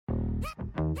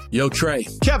Yo, Trey.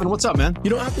 Kevin, what's up, man? You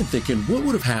know, I've been thinking, what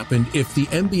would have happened if the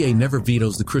NBA never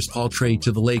vetoes the Chris Paul trade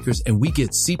to the Lakers and we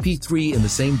get CP3 in the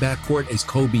same backcourt as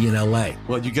Kobe in LA?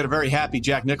 Well, you get a very happy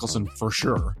Jack Nicholson for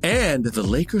sure. And the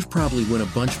Lakers probably win a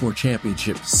bunch more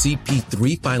championships.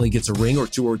 CP3 finally gets a ring or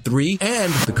two or three,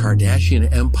 and the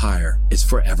Kardashian empire is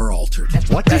forever altered.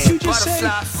 What did you just say?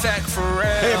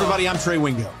 Hey, everybody, I'm Trey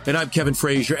Wingo. And I'm Kevin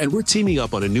Frazier, and we're teaming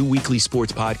up on a new weekly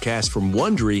sports podcast from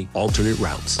Wondery, Alternate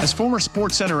Routes. As former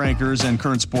Sports Center anchors and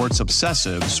current sports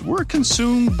obsessives, we're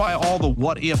consumed by all the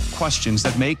what-if questions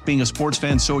that make being a sports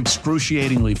fan so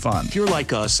excruciatingly fun. If you're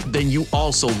like us, then you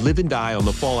also live and die on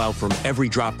the fallout from every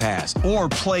drop pass. Or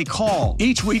play call.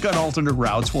 Each week on Alternate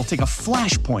Routes, we'll take a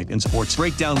flashpoint in sports,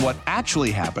 break down what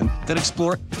actually happened, then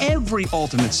explore every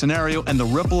alternate scenario and the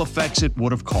ripple effects it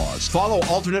would have caused. Follow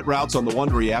Alternate Routes on the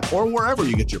Wondery app or wherever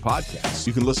you get your podcasts.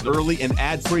 You can listen early and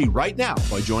ad-free right now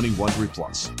by joining Wondery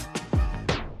Plus.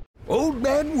 Old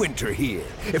Man Winter here.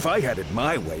 If I had it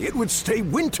my way, it would stay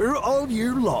winter all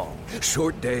year long.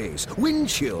 Short days, wind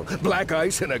chill, black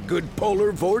ice, and a good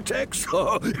polar vortex.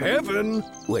 Oh, heaven.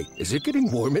 Wait, is it getting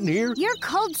warm in here? Your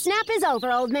cold snap is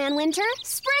over, Old Man Winter.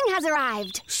 Spring has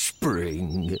arrived.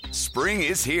 Spring. Spring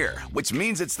is here, which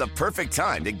means it's the perfect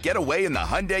time to get away in the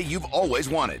Hyundai you've always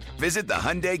wanted. Visit the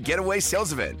Hyundai Getaway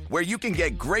Sales Event, where you can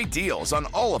get great deals on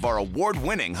all of our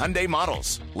award-winning Hyundai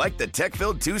models, like the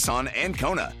tech-filled Tucson and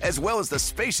Kona, as well as the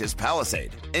spacious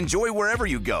Palisade. Enjoy wherever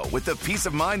you go with the peace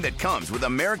of mind that comes with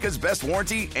America's best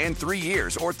warranty and 3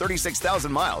 years or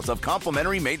 36,000 miles of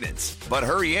complimentary maintenance. But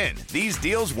hurry in, these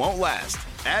deals won't last.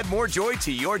 Add more joy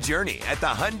to your journey at the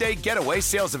Hyundai Getaway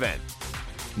Sales Event.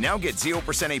 Now get 0%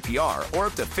 APR or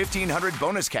up to $1,500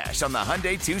 bonus cash on the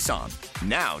Hyundai Tucson.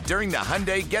 Now, during the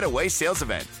Hyundai Getaway Sales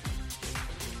Event.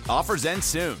 Offers end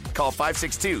soon. Call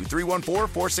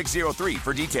 562-314-4603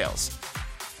 for details.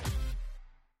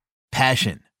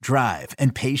 Passion, drive,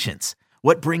 and patience.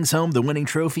 What brings home the winning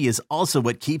trophy is also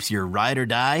what keeps your ride or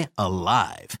die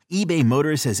alive. eBay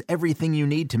Motors has everything you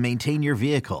need to maintain your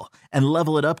vehicle and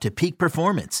level it up to peak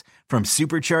performance, from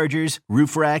superchargers,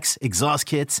 roof racks, exhaust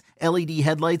kits, LED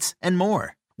headlights, and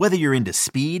more. Whether you're into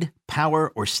speed,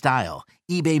 power, or style,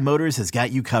 eBay Motors has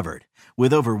got you covered.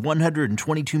 With over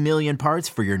 122 million parts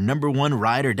for your number one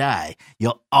ride or die,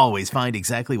 you'll always find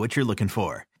exactly what you're looking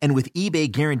for. And with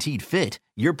eBay Guaranteed Fit,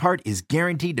 your part is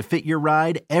guaranteed to fit your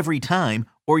ride every time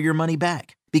or your money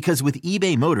back. Because with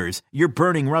eBay Motors, you're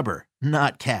burning rubber,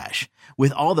 not cash.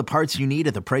 With all the parts you need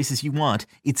at the prices you want,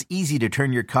 it's easy to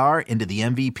turn your car into the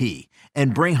MVP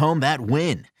and bring home that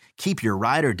win. Keep your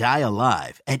ride or die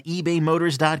alive at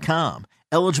ebaymotors.com.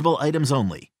 Eligible items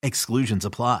only. Exclusions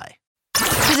apply.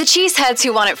 For the cheeseheads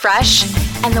who want it fresh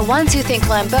and the ones who think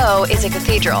Lambeau is a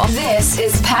cathedral, this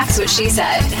is Pax What She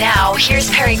Said. Now,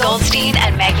 here's Perry Goldstein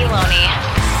and Maggie Loney.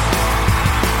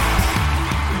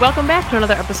 Welcome back to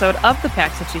another episode of the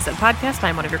Pax What She Said podcast.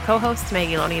 I'm one of your co-hosts,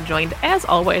 Maggie Loney, and joined, as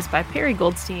always, by Perry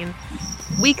Goldstein.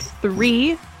 Week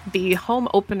 3, the home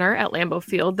opener at Lambeau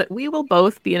Field that we will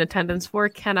both be in attendance for.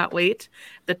 Cannot wait.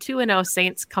 The 2-0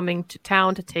 Saints coming to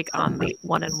town to take on the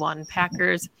 1-1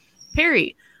 Packers.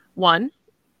 Perry, 1,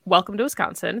 welcome to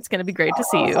Wisconsin. It's going to be great to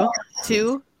see you.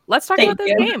 2, let's talk about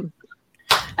this game.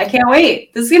 I can't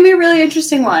wait. This is going to be a really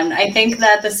interesting one. I think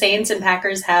that the Saints and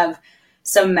Packers have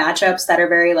some matchups that are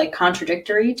very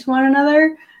contradictory to one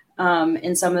another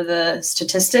in some of the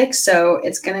statistics. So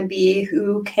it's going to be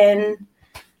who can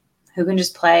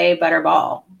just play better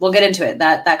ball. We'll get into it.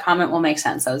 That comment will make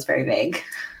sense. That was very vague.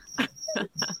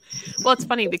 Well, it's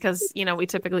funny because, we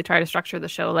typically try to structure the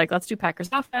show like, let's do Packers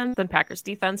offense and Packers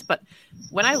defense. But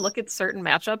when I look at certain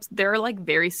matchups, there are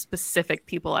very specific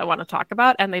people I want to talk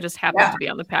about, and they just happen to be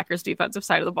on the Packers defensive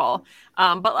side of the ball.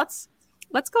 But let's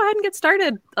go ahead and get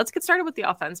started. Let's get started with the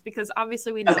offense, because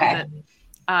obviously we know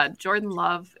that Jordan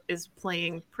Love is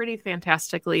playing pretty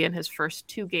fantastically in his first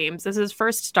 2 games. This is his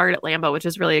first start at Lambeau, which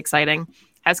is really exciting.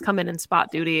 Has come in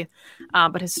spot duty,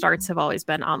 but his starts have always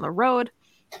been on the road.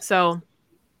 So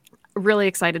really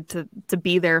excited to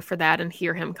be there for that and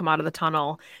hear him come out of the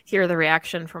tunnel, hear the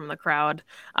reaction from the crowd.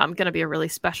 Going to be a really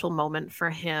special moment for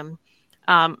him.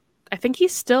 I think he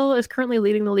still is currently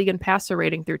leading the league in passer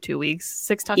rating through 2 weeks,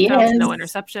 6 touchdowns, no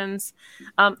interceptions.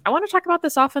 I want to talk about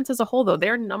this offense as a whole, though.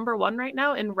 They're number 1 right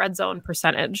now in red zone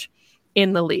percentage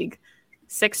in the league.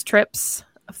 6 trips,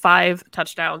 5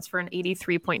 touchdowns for an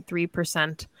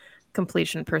 83.3%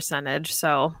 completion percentage.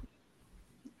 So,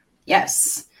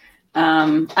 yes.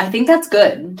 I think that's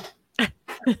good.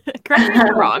 Correct me if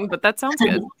I'm wrong, but that sounds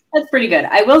good. That's pretty good.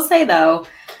 I will say, though,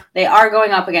 they are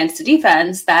going up against a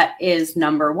defense that is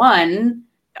number 1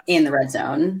 in the red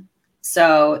zone.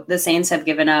 So the Saints have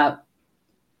given up,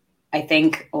 I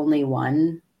think, only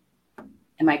 1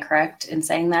 Am I correct in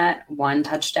saying that? 1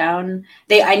 touchdown.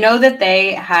 I know that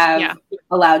they have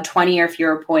allowed 20 or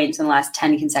fewer points in the last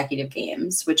 10 consecutive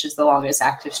games, which is the longest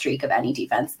active streak of any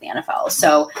defense in the NFL.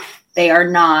 So they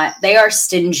are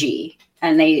stingy,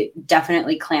 and they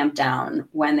definitely clamp down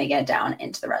when they get down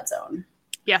into the red zone.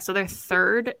 Yeah, so they're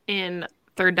third in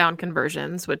third down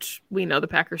conversions, which we know the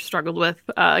Packers struggled with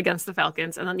against the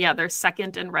Falcons. And then, they're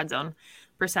second in red zone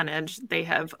percentage. They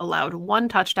have allowed 1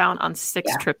 touchdown on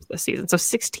 6 trips this season. So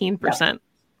 16%. Yep.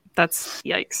 That's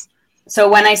yikes. So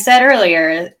when I said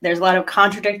earlier, there's a lot of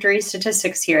contradictory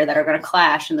statistics here that are going to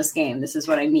clash in this game. This is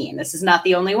what I mean. This is not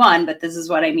the only one, but this is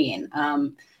what I mean.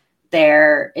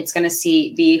 It's going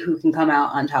to be who can come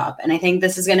out on top. And I think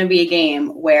this is going to be a game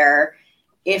where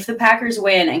if the Packers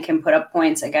win and can put up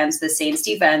points against the Saints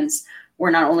defense,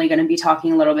 we're not only going to be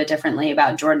talking a little bit differently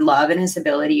about Jordan Love and his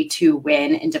ability to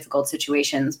win in difficult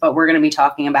situations, but we're going to be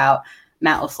talking about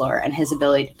Matt LaFleur and his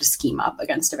ability to scheme up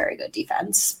against a very good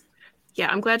defense. Yeah,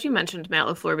 I'm glad you mentioned Matt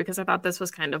LaFleur because I thought this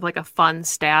was kind of like a fun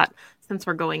stat since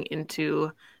we're going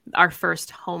into our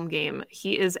first home game.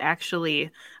 He is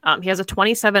actually, he has a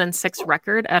 27-6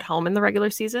 record at home in the regular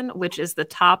season, which is the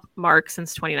top mark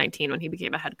since 2019 when he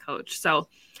became a head coach. So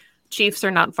Chiefs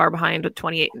are not far behind with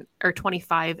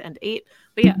 25-8.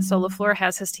 But yeah, so LaFleur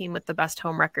has his team with the best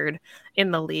home record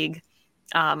in the league.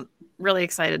 Really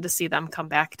excited to see them come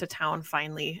back to town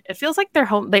finally. It feels like they're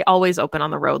home. They always open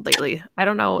on the road lately. I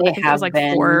don't know. I think it was like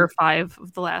 4 or 5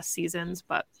 of the last seasons,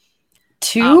 but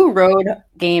 2 road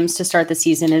games to start the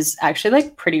season is actually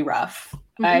like pretty rough.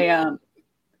 Mm-hmm.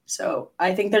 So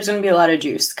I think there's going to be a lot of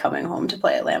juice coming home to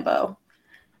play at Lambeau.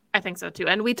 I think so too.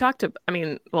 And we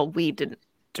we didn't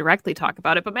directly talk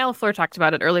about it, but Matt LaFleur talked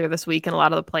about it earlier this week, and a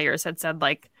lot of the players had said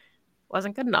like,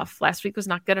 wasn't good enough. Last week was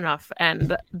not good enough.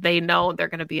 And they know they're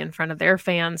going to be in front of their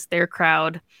fans, their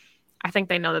crowd. I think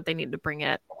they know that they need to bring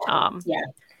it. I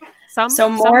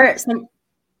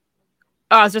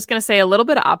was just going to say a little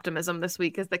bit of optimism this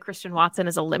week is that Christian Watson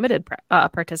is a limited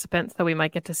participant, so we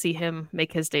might get to see him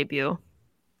make his debut.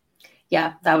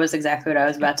 Yeah, that was exactly what I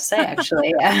was about to say,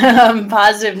 actually.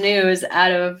 Positive news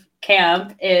out of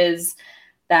camp is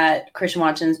that Christian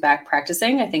Watson's back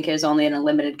practicing. I think is only in a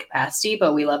limited capacity,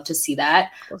 but we love to see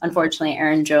that. Unfortunately,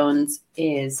 Aaron Jones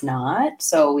is not,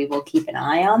 so we will keep an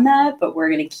eye on that, but we're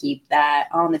going to keep that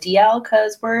on the DL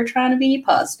because we're trying to be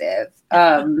positive.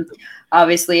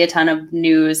 Obviously, a ton of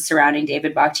news surrounding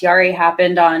David Bakhtiari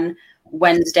happened on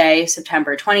Wednesday,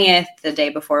 September 20th, the day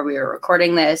before we were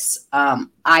recording this.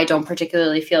 I don't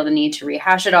particularly feel the need to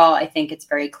rehash it all. I think it's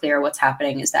very clear what's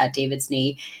happening is that David's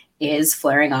knee is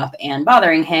flaring up and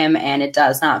bothering him, and it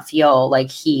does not feel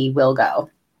like he will go,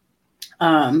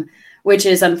 which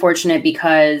is unfortunate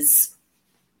because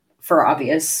for a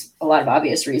lot of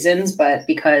obvious reasons, but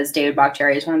because David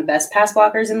Bakhtiari is one of the best pass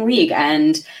blockers in the league,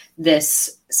 and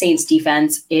this Saints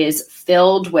defense is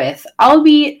filled with,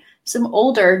 albeit some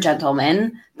older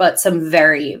gentlemen, but some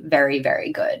very, very,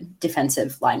 very good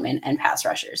defensive linemen and pass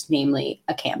rushers, namely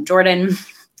a Cam Jordan.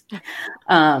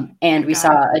 And we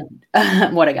saw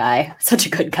what a guy, such a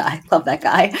good guy. Love that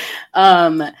guy.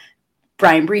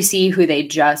 Brian Breesy, who they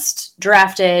just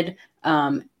drafted,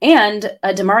 and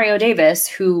Demario Davis,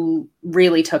 who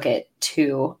really took it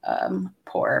to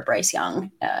poor Bryce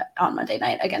Young on Monday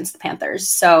night against the Panthers.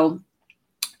 So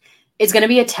it's going to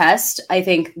be a test. I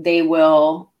think they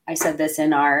will, I said this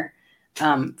in our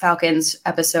Falcons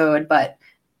episode, but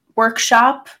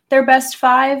workshop their best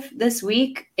 5 this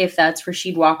week. If that's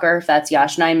Rasheed Walker, if that's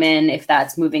Yosh Nijman, if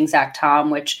that's moving Zach Tom,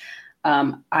 which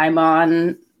I'm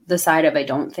on the side of, I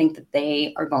don't think that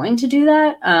they are going to do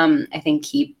that. I think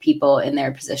keep people in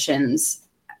their positions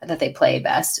that they play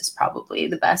best is probably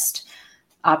the best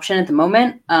option at the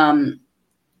moment.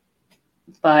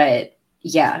 But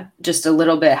yeah, just a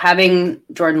little bit having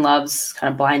Jordan Love's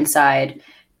kind of blind side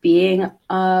being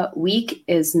weak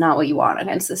is not what you want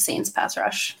against the Saints pass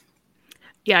rush.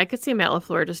 Yeah, I could see Matt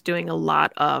LaFleur just doing a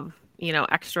lot of,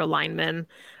 extra linemen.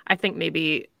 I think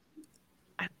maybe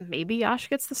Yosh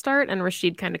gets the start and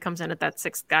Rasheed kind of comes in at that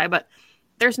 6th guy, but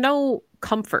there's no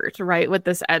comfort, right, with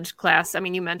this edge class. I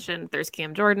mean, you mentioned there's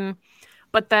Cam Jordan,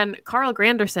 but then Carl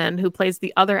Granderson, who plays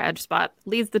the other edge spot,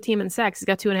 leads the team in sacks. He's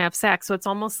got 2.5 sacks. So it's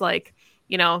almost like,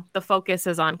 the focus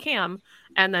is on Cam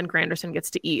and then Granderson gets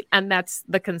to eat. And that's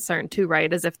the concern too,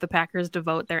 right? Is if the Packers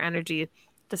devote their energy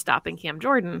to stopping Cam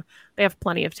Jordan, they have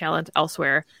plenty of talent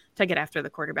elsewhere to get after the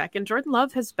quarterback. And Jordan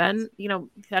Love has been,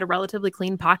 had a relatively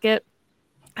clean pocket,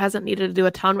 hasn't needed to do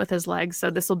a ton with his legs. So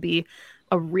this will be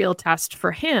a real test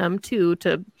for him too,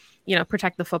 to,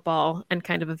 protect the football and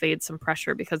kind of evade some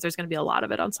pressure because there's going to be a lot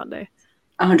of it on Sunday.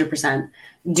 100%.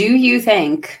 Do you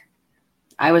think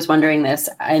I was wondering this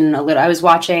I was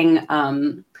watching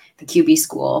the QB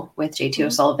School with JT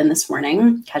O'Sullivan this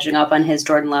morning, catching up on his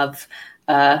Jordan Love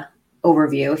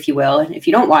overview, if you will. And if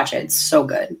you don't watch it, it's so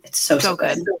good. It's so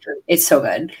good. It's so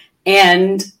good.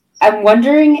 And I'm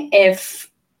wondering if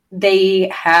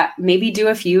they maybe do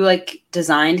a few like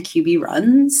designed QB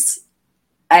runs.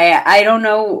 I don't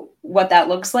know what that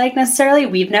looks like necessarily.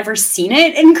 We've never seen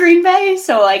it in Green Bay,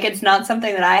 so like it's not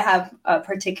something that I have a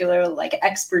particular like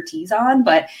expertise on.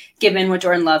 But given what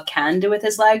Jordan Love can do with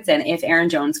his legs, and if Aaron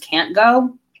Jones can't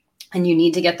go, and you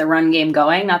need to get the run game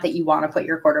going, not that you want to put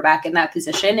your quarterback in that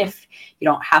position if you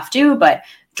don't have to, but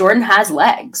Jordan has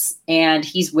legs and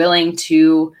he's willing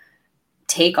to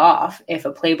take off if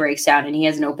a play breaks down and he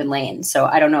has an open lane. So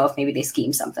I don't know if maybe they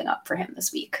scheme something up for him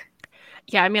this week.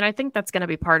 Yeah, I mean, I think that's going to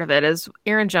be part of it. Is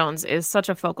Aaron Jones is such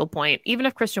a focal point. Even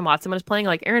if Christian Watson was playing,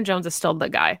 like Aaron Jones is still the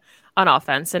guy on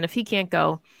offense. And if he can't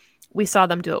go, we saw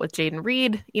them do it with Jaden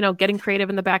Reed, getting creative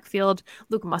in the backfield.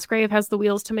 Luke Musgrave has the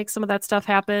wheels to make some of that stuff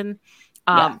happen.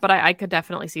 But I could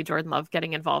definitely see Jordan Love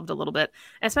getting involved a little bit,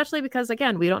 especially because,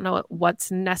 again, we don't know what's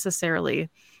necessarily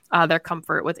their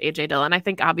comfort with A.J. Dillon. I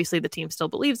think obviously the team still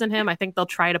believes in him. I think they'll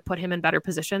try to put him in better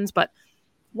positions, but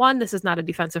one, this is not a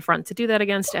defensive front to do that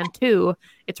against. And two,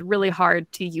 it's really hard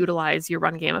to utilize your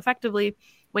run game effectively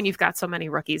when you've got so many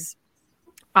rookies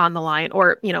on the line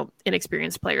or,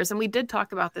 inexperienced players. And we did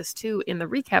talk about this too in the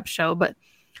recap show. But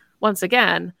once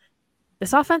again,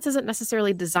 this offense isn't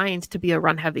necessarily designed to be a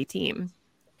run heavy team.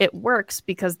 It works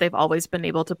because they've always been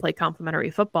able to play complementary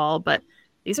football, but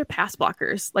these are pass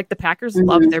blockers. Like the Packers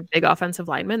love their big offensive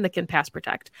linemen that can pass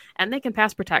protect, and they can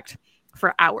pass protect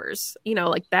for hours.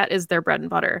 Like that is their bread and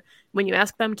butter. When you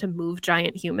ask them to move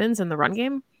giant humans in the run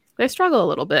game, they struggle a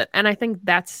little bit. And I think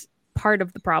that's part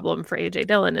of the problem for A.J.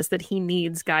 Dillon is that he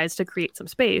needs guys to create some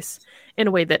space in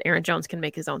a way that Aaron Jones can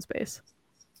make his own space.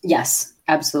 Yes,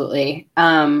 absolutely.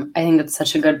 I think that's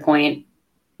such a good point.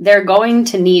 They're going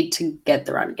to need to get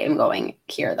the run game going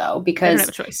here, though, because they don't have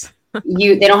a choice.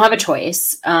 They don't have a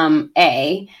choice.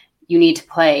 A, you need to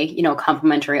play,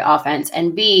 complementary offense,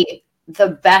 and B, the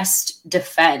best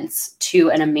defense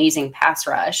to an amazing pass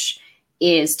rush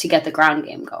is to get the ground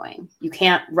game going. You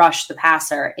can't rush the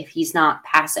passer if he's not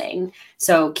passing.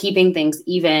 So keeping things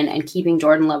even and keeping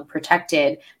Jordan Love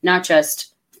protected, not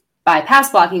just by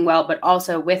pass blocking well, but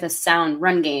also with a sound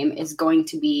run game is going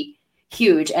to be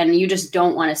huge. And you just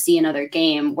don't want to see another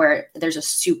game where there's a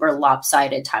super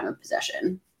lopsided time of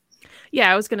possession. Yeah,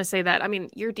 I was going to say that. I mean,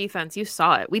 your defense, you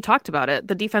saw it. We talked about it.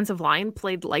 The defensive line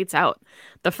played lights out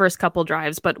the first couple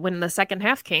drives, but when the second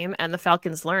half came and the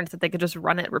Falcons learned that they could just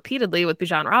run it repeatedly with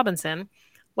Bijan Robinson,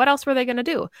 what else were they going to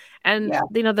do? And,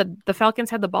 the Falcons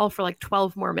had the ball for like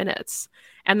 12 more minutes,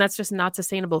 and that's just not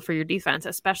sustainable for your defense,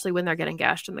 especially when they're getting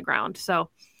gashed in the ground. So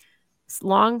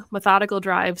long, methodical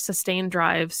drives, sustained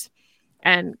drives,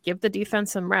 and give the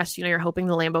defense some rest. You're hoping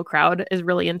the Lambeau crowd is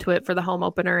really into it for the home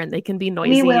opener and they can be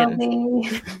noisy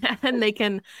and they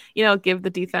can, give the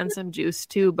defense some juice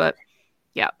too. But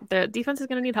yeah, the defense is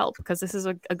going to need help because this is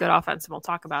a good offense and we'll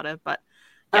talk about it. But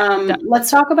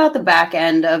let's talk about the back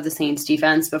end of the Saints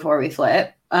defense before we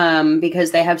flip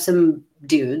because they have some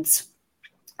dudes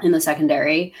in the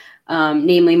secondary,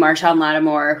 namely Marshawn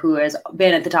Lattimore, who has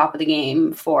been at the top of the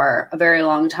game for a very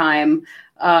long time.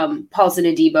 Paulson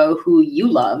Adebo, who you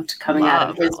loved coming out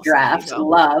of his draft,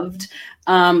 loved.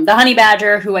 The Honey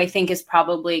Badger, who I think is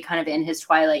probably kind of in his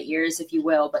twilight years, if you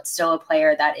will, but still a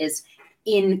player that is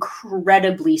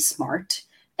incredibly smart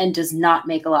and does not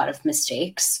make a lot of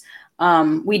mistakes.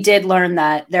 We did learn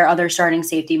that their other starting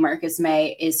safety, Marcus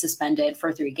May, is suspended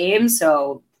for 3 games.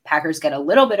 So Packers get a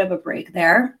little bit of a break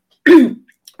there,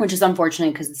 which is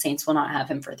unfortunate because the Saints will not have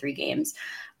him for 3 games.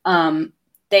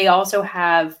 They also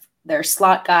have their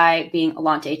slot guy being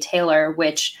Alontae Taylor,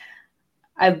 which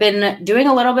I've been doing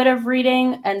a little bit of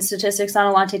reading and statistics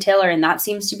on Alontae Taylor, and that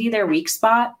seems to be their weak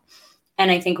spot.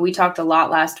 And I think we talked a lot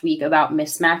last week about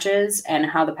mismatches and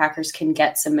how the Packers can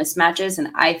get some mismatches. And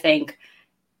I think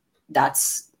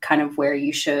that's kind of where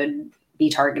you should be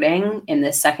targeting in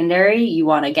this secondary. You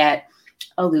want to get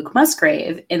a Luke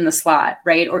Musgrave in the slot,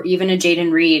 right? Or even a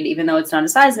Jaden Reed, even though it's not a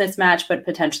size mismatch, but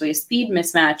potentially a speed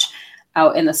mismatch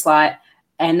out in the slot.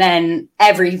 And then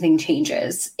everything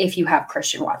changes if you have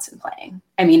Christian Watson playing.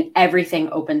 I mean, everything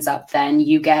opens up then.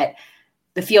 You get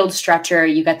the field stretcher,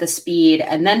 you get the speed,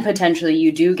 and then potentially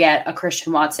you do get a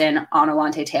Christian Watson on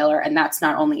Alontae Taylor, and that's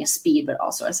not only a speed, but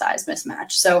also a size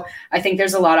mismatch. So I think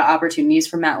there's a lot of opportunities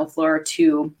for Matt LaFleur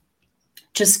to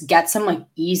just get some like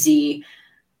easy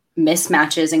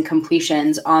mismatches and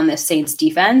completions on this Saints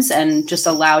defense and just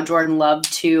allow Jordan Love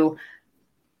to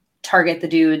target the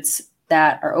dudes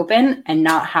that are open and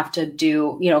not have to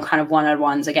do, kind of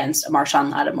one-on-ones against a Marshawn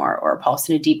Lattimore or a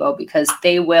Paulson Adebo, because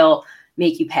they will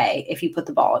make you pay if you put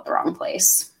the ball at the wrong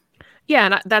place. Yeah,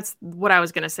 and that's what I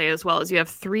was going to say as well, is you have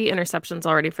 3 interceptions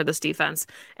already for this defense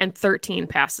and 13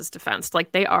 passes defensed.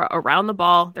 Like, they are around the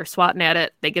ball. They're swatting at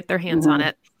it. They get their hands on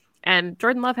it. And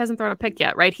Jordan Love hasn't thrown a pick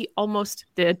yet, right? He almost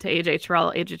did to AJ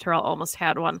Terrell. AJ Terrell almost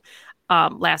had one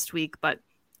last week, but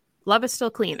Love is still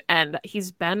clean, and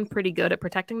he's been pretty good at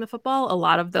protecting the football. A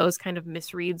lot of those kind of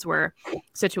misreads were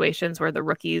situations where the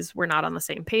rookies were not on the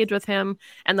same page with him,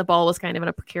 and the ball was kind of in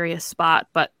a precarious spot,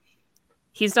 but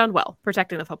he's done well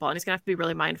protecting the football, and he's going to have to be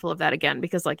really mindful of that again,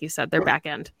 because like you said, their back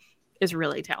end is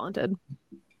really talented.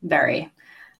 Very.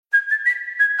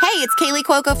 Hey, it's Kaylee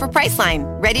Cuoco for Priceline.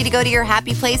 Ready to go to your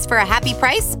happy place for a happy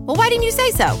price? Well, why didn't you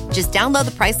say so? Just download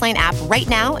the Priceline app right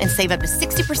now and save up to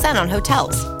 60% on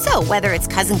hotels. So whether it's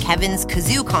Cousin Kevin's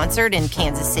Kazoo Concert in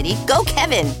Kansas City, go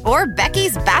Kevin, or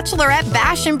Becky's Bachelorette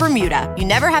Bash in Bermuda, you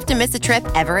never have to miss a trip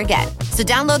ever again. So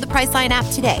download the Priceline app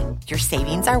today. Your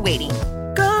savings are waiting.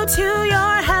 Go to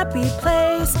your happy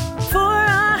place for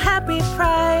a happy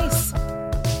price.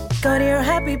 Go to your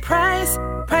happy price,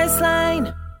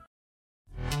 Priceline.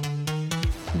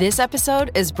 This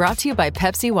episode is brought to you by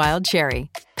Pepsi Wild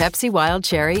Cherry. Pepsi Wild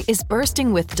Cherry is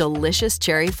bursting with delicious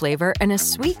cherry flavor and a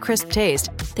sweet, crisp taste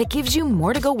that gives you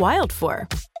more to go wild for.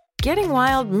 Getting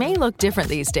wild may look different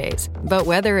these days, but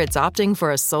whether it's opting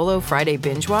for a solo Friday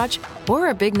binge watch or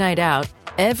a big night out,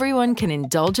 everyone can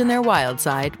indulge in their wild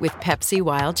side with Pepsi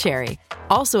Wild Cherry.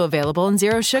 Also available in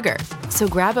Zero Sugar. So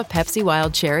grab a Pepsi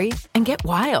Wild Cherry and get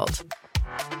wild.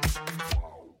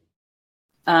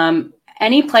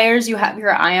 Any players you have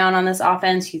your eye on this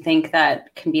offense you think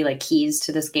that can be like keys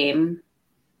to this game?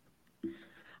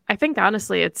 I think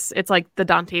honestly, it's like the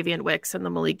Dontavian Wicks and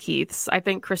the Malik Heaths. I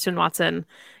think Christian Watson,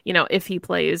 if he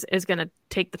plays, is going to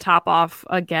take the top off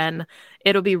again.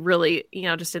 It'll be really,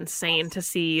 just insane to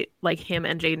see like him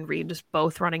and Jaden Reed just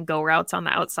both running go routes on the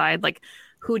outside. Like,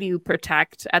 who do you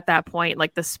protect at that point?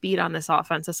 Like, the speed on this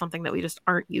offense is something that we just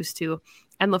aren't used to,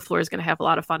 and LaFleur is going to have a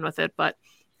lot of fun with it. But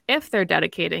if they're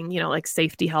dedicating, like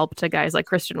safety help to guys like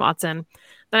Christian Watson,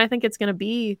 then I think it's going to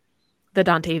be the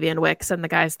Dontavian Wicks and the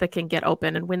guys that can get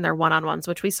open and win their one-on-ones,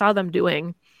 which we saw them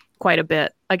doing quite a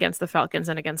bit against the Falcons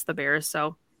and against the Bears.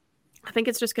 So I think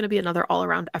it's just going to be another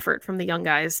all-around effort from the young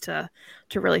guys to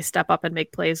really step up and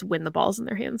make plays, win the balls in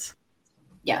their hands.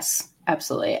 Yes,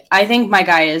 absolutely. I think my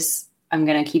guy is, I'm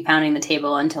going to keep pounding the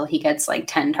table until he gets like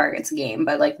 10 targets a game,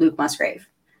 but like Luke Musgrave.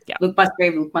 Yeah. Luke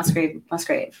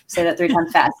Musgrave. Say that 3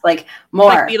 times fast. Like more,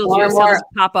 like Beetlejuice, more. Just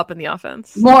pop up in the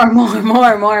offense. More.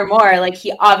 Like,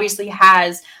 he obviously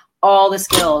has all the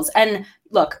skills. And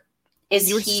look,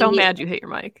 you were so mad you hit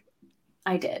your mic.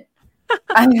 I did.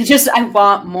 I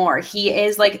want more. He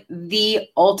is like the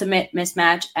ultimate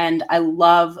mismatch. And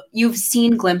you've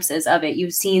seen glimpses of it.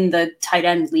 You've seen the tight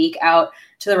end leak out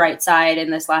to the right side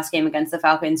in this last game against the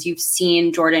Falcons. You've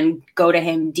seen Jordan go to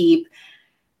him deep.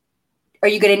 Are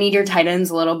you going to need your tight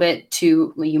ends a little bit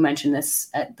to, you mentioned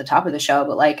this at the top of the show,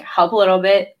 but like help a little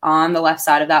bit on the left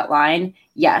side of that line?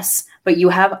 Yes, but you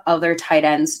have other tight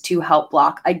ends to help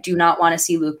block. I do not want to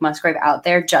see Luke Musgrave out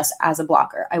there just as a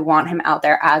blocker. I want him out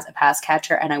there as a pass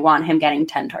catcher, and I want him getting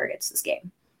 10 targets this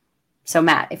game. So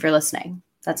Matt, if you're listening,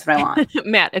 that's what I want.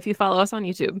 Matt, if you follow us on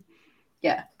YouTube.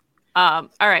 Yeah. All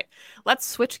right, let's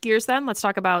switch gears then. Let's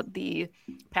talk about the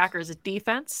Packers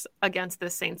defense against the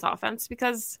Saints offense,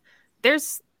 because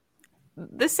there's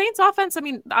the Saints offense. I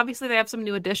mean, obviously they have some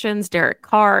new additions. Derek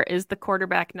Carr is the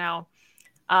quarterback now,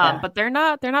 but they're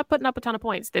not putting up a ton of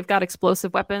points. They've got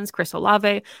explosive weapons. Chris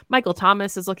Olave, Michael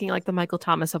Thomas is looking like the Michael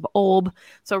Thomas of old.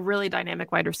 So really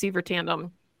dynamic wide receiver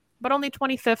tandem, but only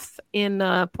 25th in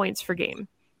points per game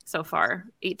so far.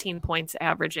 18 points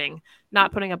averaging,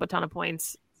 not putting up a ton of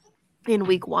points in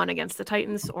week 1 against the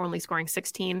Titans, or only scoring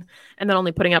 16, and then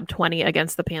only putting up 20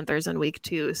 against the Panthers in week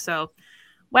 2. So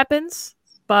weapons,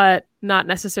 but not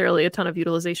necessarily a ton of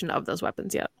utilization of those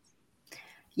weapons yet.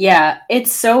 Yeah, it's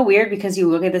so weird because you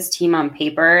look at this team on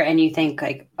paper and you think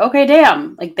like, okay,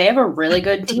 damn, like they have a really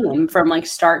good team from like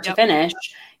start to finish.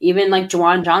 Even like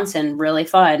Juwan Johnson, really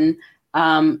fun,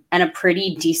 and a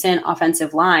pretty decent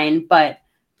offensive line. But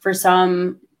for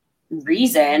some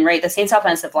reason, right, the Saints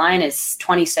offensive line is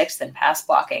 26th in pass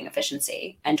blocking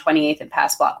efficiency and 28th in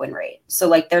pass block win rate. So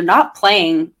like they're not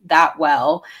playing that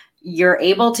well. You're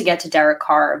able to get to Derek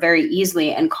Carr very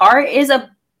easily. And Carr is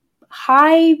a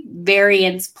high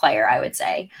variance player, I would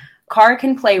say. Carr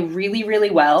can play really, really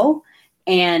well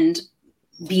and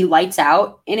be lights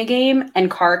out in a game. And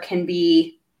Carr can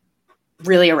be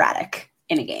really erratic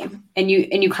in a game, and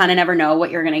you kind of never know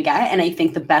what you're going to get. And I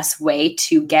think the best way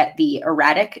to get the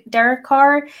erratic Derek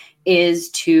Carr is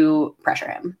to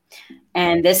pressure him.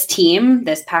 And this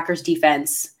Packers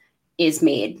defense is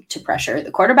made to pressure the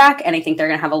quarterback. And I think they're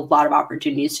going to have a lot of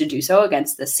opportunities to do so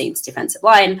against the Saints defensive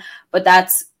line. But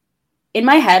that's in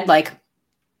my head, like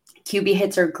QB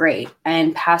hits are great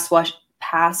and pass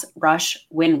rush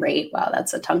win rate. Wow.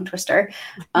 That's a tongue twister.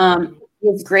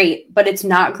 Is great, but it's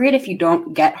not great if you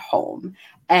don't get home.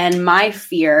 And my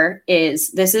fear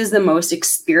is this is the most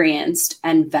experienced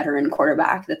and veteran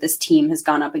quarterback that this team has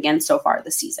gone up against so far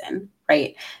this season,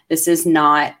 right? This is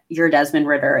not your Desmond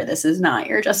Ridder. This is not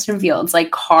your Justin Fields.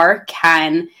 Like, Carr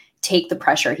can take the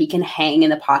pressure. He can hang in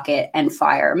the pocket and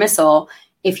fire a missile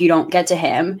if you don't get to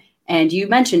him. And you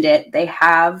mentioned it. They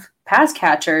have pass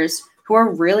catchers who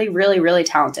are really, really, really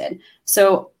talented.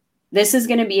 So this is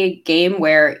going to be a game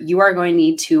where you are going to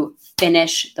need to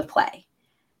finish the play.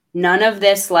 None of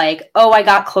this like, oh, I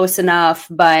got close enough,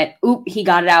 but he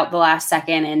got it out the last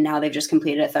second and now they've just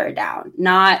completed a third down.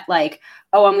 Not like,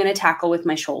 oh, I'm going to tackle with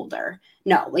my shoulder.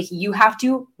 No, like you have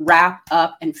to wrap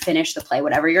up and finish the play.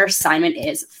 Whatever your assignment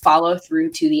is, follow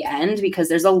through to the end, because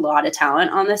there's a lot of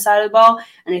talent on this side of the ball.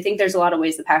 And I think there's a lot of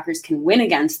ways the Packers can win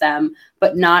against them,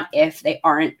 but not if they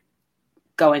aren't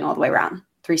going all the way around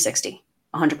 360.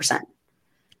 100%.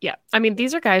 Yeah. I mean,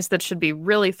 these are guys that should be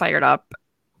really fired up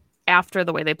after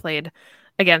the way they played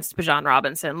against Bijan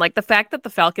Robinson. Like the fact that the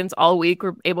Falcons all week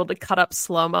were able to cut up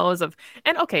slow-mos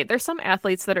and okay, there's some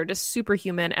athletes that are just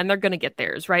superhuman and they're going to get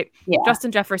theirs, right? Yeah.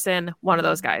 Justin Jefferson, one of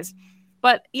those guys.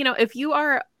 But, if you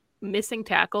are missing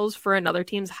tackles for another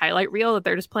team's highlight reel that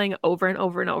they're just playing over and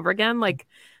over and over again, like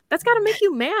that's got to make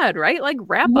you mad, right? Like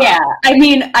wrap up. Yeah. I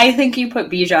mean, I think you put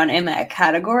Bijan in that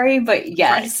category, but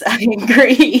yes, right. I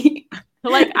agree.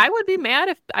 Like I would be mad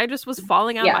if I just was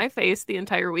falling on my face the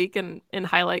entire week in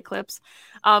highlight clips.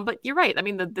 But you're right. I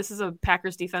mean, this is a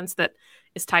Packers defense that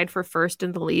is tied for first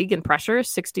in the league in pressure.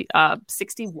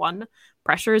 61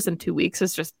 pressures in 2 weeks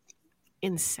is just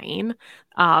insane.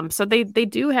 So they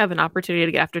do have an opportunity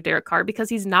to get after Derek Carr because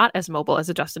he's not as mobile as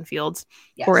a Justin Fields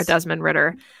or a Desmond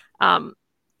Ridder.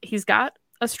 He's got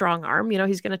a strong arm.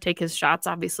 He's going to take his shots.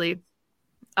 Obviously,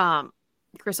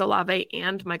 Chris Olave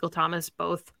and Michael Thomas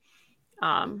both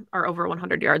are over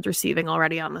 100 yards receiving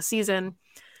already on the season.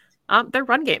 Their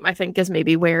run game, I think, is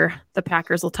maybe where the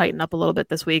Packers will tighten up a little bit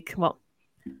this week. Well,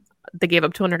 they gave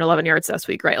up 211 yards this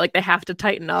week, right? Like they have to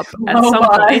tighten up at some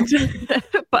point.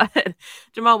 But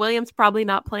Jamal Williams probably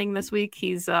not playing this week.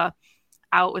 He's out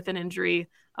with an injury.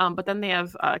 But then they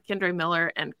have Kendre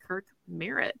Miller and Kirk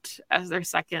Merritt as their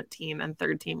second team and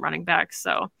third team running backs.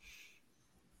 So,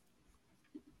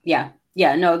 yeah,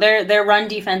 no, their run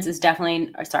defense is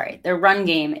definitely, their run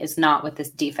game is not what this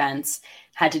defense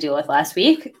had to deal with last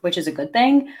week, which is a good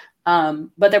thing.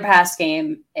 But their pass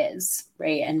game is,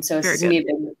 right? And so it's going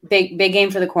to be a big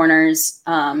game for the corners.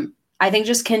 I think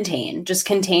just contain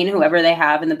whoever they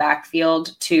have in the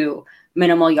backfield to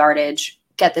minimal yardage,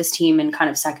 get this team in kind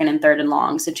of second and third and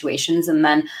long situations, and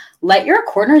then let your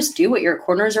corners do what your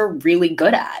corners are really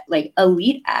good at, like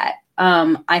elite at.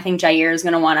 I think Jair is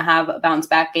going to want to have a bounce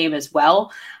back game as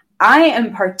well. I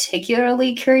am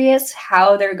particularly curious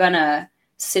how they're going to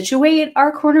situate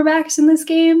our cornerbacks in this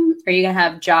game. Are you going to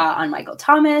have Ja on Michael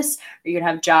Thomas? Are you going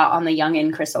to have Ja on the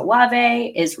youngin' Chris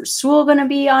Olave? Is Rasul going to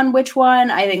be on which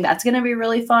one? I think that's going to be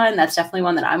really fun. That's definitely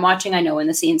one that I'm watching. I know when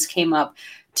the Saints came up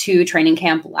to training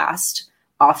camp last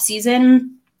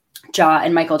offseason, Ja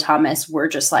and Michael Thomas were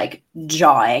just like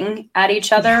jawing at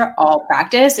each other all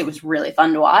practice. It was really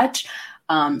fun to watch.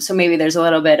 So maybe there's a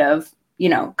little bit of,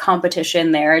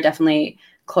 competition there, definitely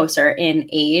closer in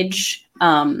age.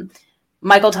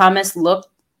 Michael Thomas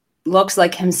looks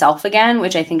like himself again,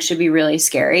 which I think should be really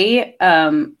scary.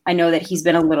 I know that he's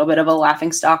been a little bit of a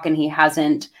laughingstock and he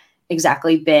hasn't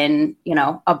exactly been,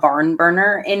 a barn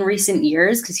burner in recent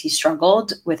years because he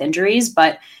struggled with injuries,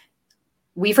 but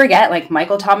we forget, like,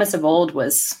 Michael Thomas of old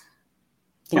was,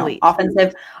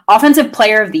 offensive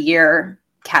player of the year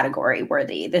category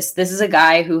worthy. This is a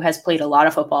guy who has played a lot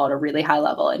of football at a really high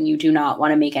level, and you do not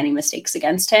want to make any mistakes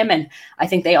against him. And I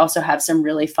think they also have some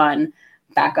really fun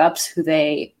backups who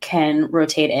they can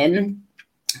rotate in.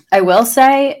 I will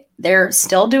say they're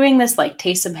still doing this like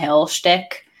Taysom Hill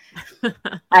shtick.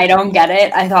 I don't get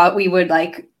it. I thought we would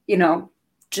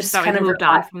just kind of moved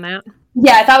on from that.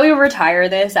 Yeah, I thought we would retire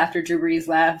this after Drew Brees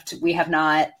left. We have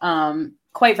not.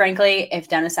 Quite frankly, if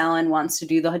Dennis Allen wants to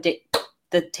do the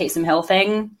Taysom Hill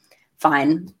thing,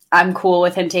 fine. I'm cool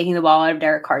with him taking the ball out of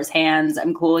Derek Carr's hands.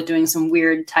 I'm cool with doing some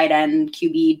weird tight end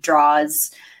QB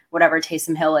draws, whatever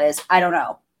Taysom Hill is. I don't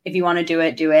know. If you want to do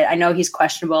it, do it. I know he's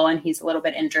questionable and he's a little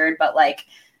bit injured, but like,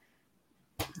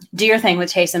 do your thing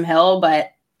with Taysom Hill.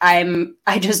 But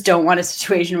I just don't want a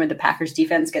situation where the Packers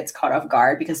defense gets caught off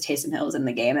guard because Taysom Hill is in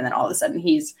the game and then all of a sudden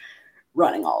he's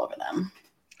running all over them.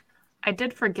 I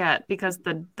did forget because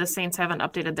the Saints haven't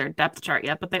updated their depth chart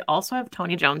yet, but they also have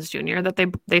Tony Jones Jr. that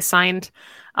they signed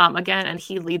again, and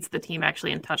he leads the team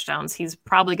actually in touchdowns. He's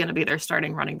probably going to be their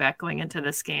starting running back going into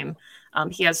this game.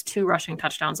 He has 2 rushing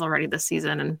touchdowns already this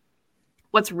season. And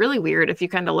what's really weird, if you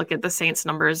kind of look at the Saints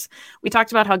numbers, we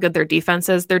talked about how good their defense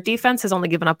is. Their defense has only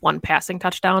given up 1 passing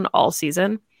touchdown all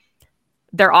season.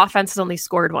 Their offense has only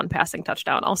scored 1 passing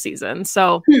touchdown all season.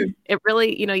 So it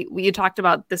really, you talked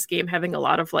about this game having a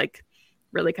lot of like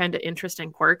really kind of interesting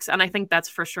quirks. And I think that's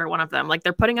for sure one of them. Like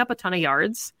they're putting up a ton of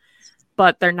yards,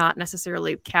 but they're not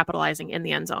necessarily capitalizing in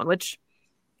the end zone, which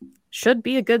should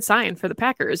be a good sign for the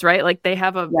Packers, right? Like they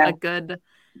have a good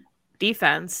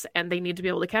defense and they need to be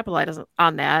able to capitalize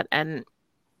on that and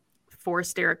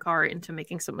force Derek Carr into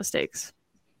making some mistakes.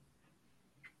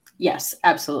 Yes,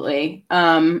 absolutely.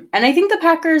 And I think the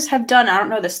Packers have done, I don't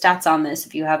know the stats on this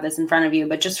if you have this in front of you,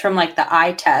 but just from like the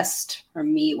eye test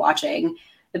from me watching,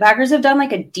 the Packers have done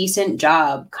like a decent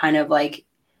job kind of like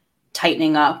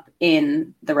tightening up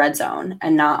in the red zone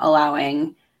and not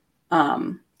allowing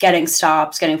getting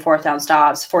stops, getting 4th down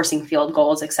stops, forcing field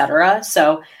goals, etc.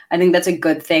 So I think that's a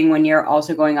good thing when you're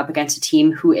also going up against a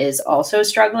team who is also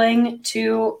struggling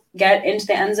to get into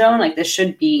the end zone. Like this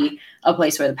should be a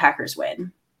place where the Packers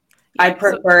win. Yeah, I'd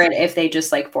prefer it if they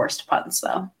just like forced punts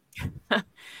though.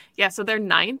 Yeah, so they're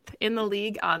 9th in the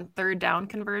league on 3rd down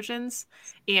conversions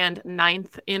and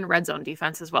 9th in red zone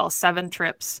defense as well. 7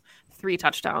 trips, 3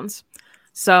 touchdowns.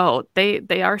 So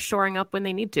they are shoring up when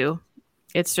they need to.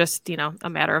 It's just, a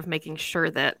matter of making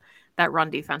sure that that run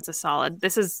defense is solid.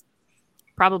 This is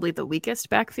probably the weakest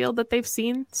backfield that they've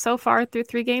seen so far through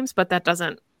 3 games, but that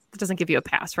doesn't give you a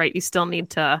pass, right? You still need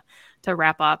to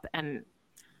wrap up. And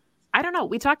I don't know.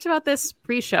 We talked about this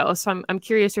pre-show, so I'm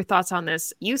curious your thoughts on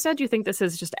this. You said you think this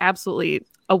is just absolutely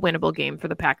a winnable game for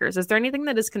the Packers. Is there anything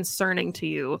that is concerning to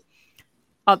you,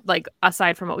 like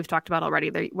aside from what we've talked about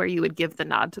already, where you would give the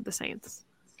nod to the Saints?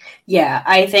 Yeah,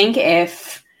 I think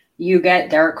if you get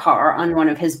Derek Carr on one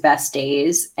of his best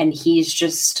days and he's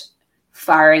just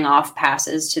firing off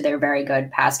passes to their very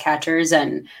good pass catchers,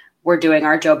 and we're doing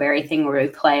our Joe Barry thing where we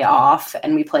play off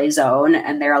and we play zone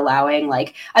and they're allowing,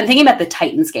 like, I'm thinking about the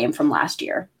Titans game from last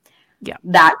year. Yeah.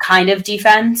 That kind of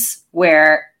defense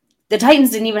where the Titans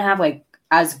didn't even have like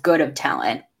as good of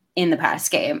talent in the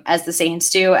past game as the Saints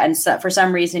do. And so for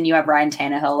some reason you have Ryan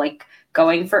Tannehill like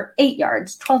going for 8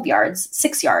 yards, 12 yards,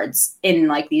 6 yards in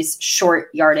like these short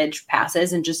yardage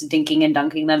passes and just dinking and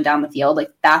dunking them down the field.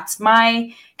 Like that's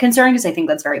my concern because I think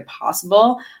that's very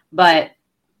possible, but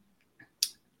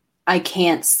I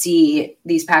can't see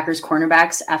these Packers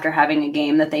cornerbacks after having a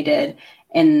game that they did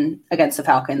against the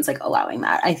Falcons, like allowing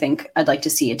that. I think I'd like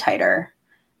to see a tighter,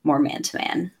 more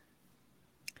man-to-man.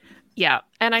 Yeah.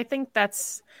 And I think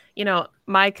that's,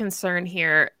 my concern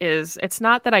here is it's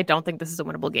not that I don't think this is a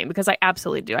winnable game, because I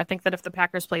absolutely do. I think that if the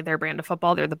Packers play their brand of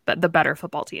football, they're the better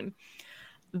football team.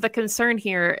 The concern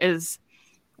here is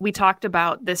we talked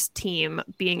about this team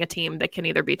being a team that can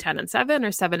either be 10-7 or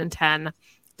 7-10,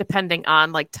 depending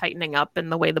on like tightening up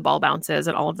and the way the ball bounces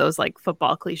and all of those like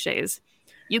football cliches.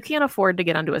 You can't afford to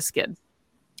get onto a skid.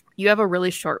 You have a really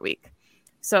short week.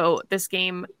 So this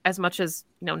game, as much as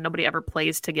nobody ever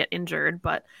plays to get injured,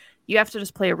 but you have to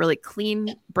just play a really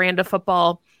clean brand of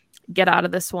football, get out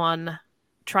of this one,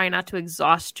 try not to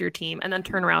exhaust your team, and then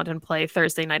turn around and play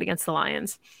Thursday night against the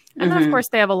Lions. And then of course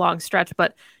they have a long stretch,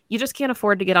 but you just can't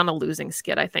afford to get on a losing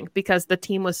skid, I think, because the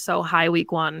team was so high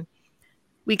week 1.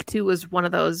 Week 2 was one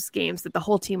of those games that the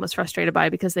whole team was frustrated by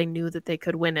because they knew that they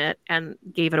could win it and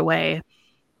gave it away.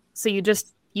 So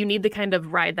you need to kind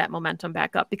of ride that momentum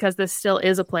back up, because this still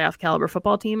is a playoff caliber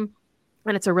football team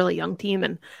and it's a really young team.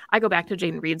 And I go back to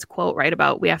Jayden Reed's quote, right,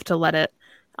 about we have to let it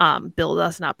build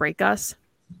us, not break us.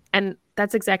 And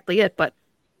that's exactly it. But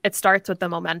it starts with the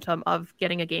momentum of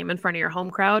getting a game in front of your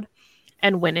home crowd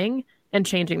and winning and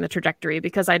changing the trajectory,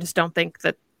 because I just don't think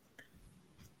that,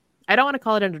 I don't want to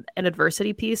call it an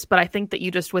adversity piece, but I think that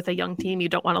you just, with a young team, you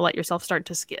don't want to let yourself start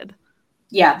to skid.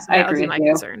 Yeah, so I agree with you.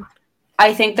 Concern.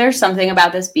 I think there's something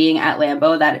about this being at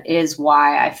Lambeau that is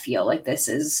why I feel like this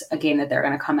is a game that they're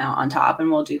going to come out on top, and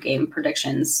we'll do game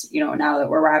predictions, now that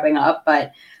we're wrapping up,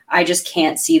 but I just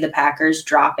can't see the Packers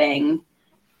dropping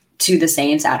to the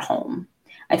Saints at home.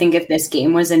 I think if this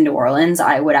game was in New Orleans,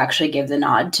 I would actually give the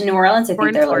nod to New Orleans. I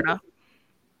think they're Florida.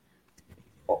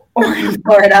 Or in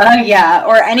Florida, yeah,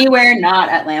 or anywhere not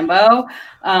at Lambeau.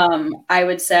 I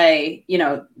would say,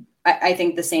 I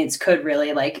think the Saints could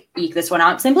really like eke this one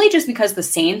out, simply just because the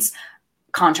Saints,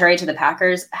 contrary to the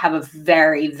Packers, have a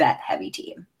very vet-heavy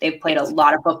team. They've played a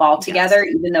lot of football together,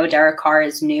 even though Derek Carr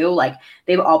is new. Like,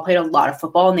 they've all played a lot of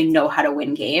football, and they know how to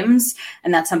win games.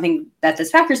 And that's something that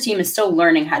this Packers team is still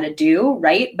learning how to do,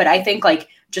 right? But I think, like,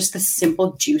 just the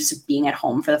simple juice of being at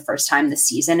home for the first time this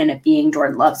season, and it being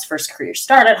Jordan Love's first career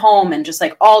start at home, and just,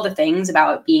 like, all the things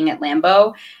about being at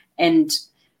Lambeau, and,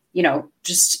 you know,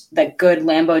 just that good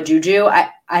Lambeau juju,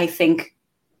 I think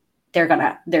they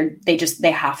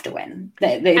have to win.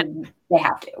 They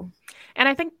have to. And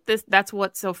I think that's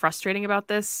what's so frustrating about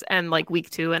this, and like week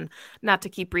 2, and not to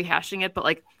keep rehashing it, but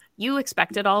like you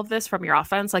expected all of this from your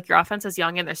offense. Like, your offense is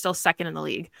young and they're still second in the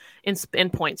league in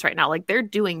points right now. Like, they're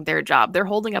doing their job. They're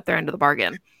holding up their end of the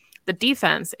bargain. The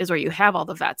defense is where you have all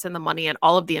the vets and the money and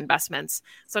all of the investments.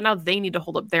 So now they need to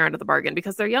hold up their end of the bargain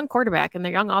because their young quarterback and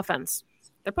their young offense,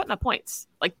 they're putting up points.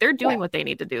 Like, they're doing what they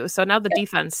need to do. So now the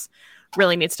defense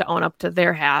really needs to own up to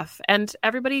their half, and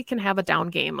everybody can have a down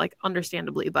game, like,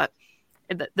 understandably, but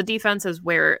the defense is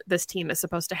where this team is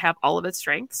supposed to have all of its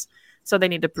strengths. So they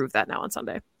need to prove that now on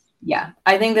Sunday. Yeah,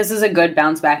 I think this is a good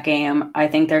bounce back game. I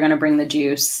think they're going to bring the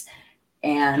juice,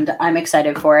 and I'm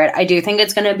excited for it. I do think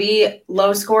it's going to be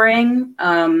low scoring,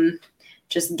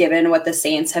 just given what the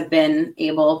Saints have been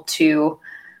able to,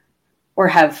 or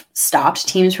have stopped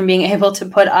teams from being able to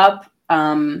put up.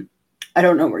 I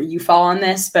don't know where you fall on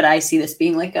this, but I see this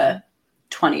being like a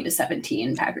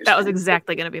 20-17 Packers. That was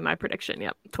exactly going to be my prediction.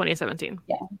 Yep, 2017.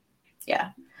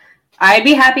 Yeah. I'd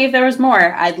be happy if there was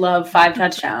more. I'd love 5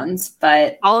 touchdowns,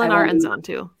 but all in our end zone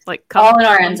too. Like, all in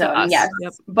our end zone, yes.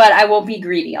 Yep. But I won't be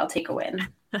greedy. I'll take a win.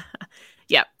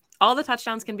 Yep. All the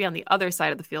touchdowns can be on the other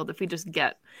side of the field if we just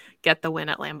get the win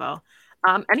at Lambeau.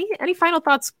 Any final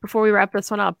thoughts before we wrap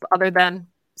this one up, other than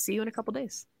see you in a couple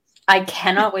days? I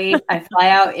cannot wait. I fly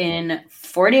out in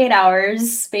 48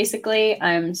 hours, basically.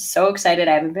 I'm so excited.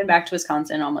 I haven't been back to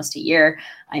Wisconsin in almost a year.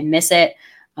 I miss it.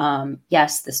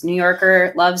 Yes, this New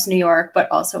Yorker loves New York, but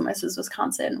also misses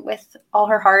Wisconsin with all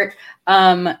her heart.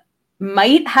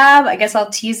 Might have, I guess I'll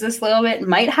tease this a little bit,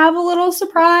 might have a little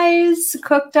surprise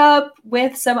cooked up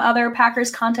with some other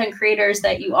Packers content creators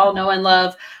that you all know and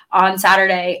love on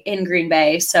Saturday in Green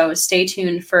Bay. So stay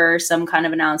tuned for some kind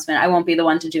of announcement. I won't be the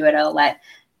one to do it. I'll let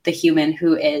the human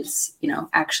who is,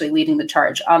 actually leading the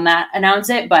charge on that announce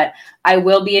it. But I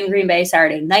will be in Green Bay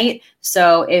Saturday night.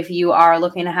 So if you are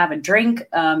looking to have a drink,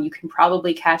 you can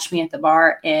probably catch me at the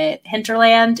bar at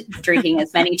Hinterland, drinking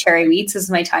as many cherry wheats as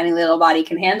my tiny little body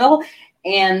can handle.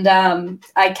 And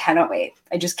I cannot wait.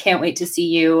 I just can't wait to see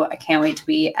you. I can't wait to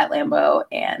be at Lambeau.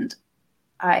 And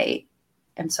I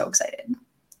am so excited.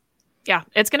 Yeah,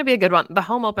 it's going to be a good one. The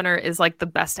home opener is like the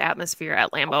best atmosphere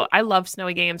at Lambeau. I love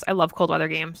snowy games. I love cold weather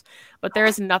games, but there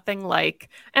is nothing like,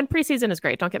 and preseason is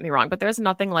great, don't get me wrong, but there's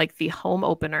nothing like the home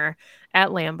opener at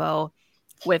Lambeau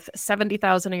with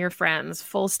 70,000 of your friends,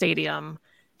 full stadium,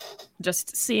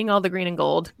 just seeing all the green and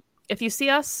gold. If you see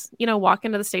us, walk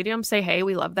into the stadium, say, hey,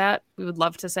 we love that. We would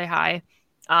love to say hi.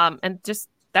 And just,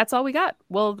 that's all we got.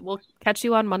 We'll catch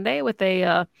you on Monday with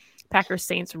a Packers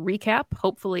Saints recap,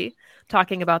 hopefully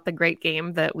talking about the great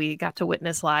game that we got to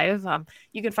witness live.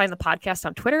 You can find the podcast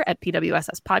on Twitter at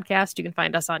PWSS Podcast. You can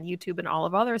find us on YouTube and all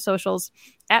of our other socials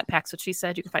at Pax What She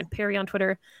Said. You can find Perry on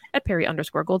Twitter at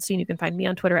Perry_Goldstein. You can find me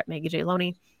on Twitter at Maggie J.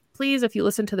 Loney. Please, if you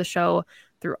listen to the show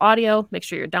through audio, make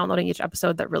sure you're downloading each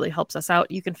episode. That really helps us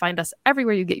out. You can find us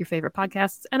everywhere you get your favorite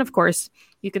podcasts. And of course,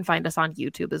 you can find us on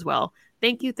YouTube as well.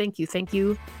 Thank you.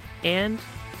 And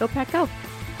go Pack Go.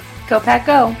 Go Pack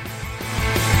Go.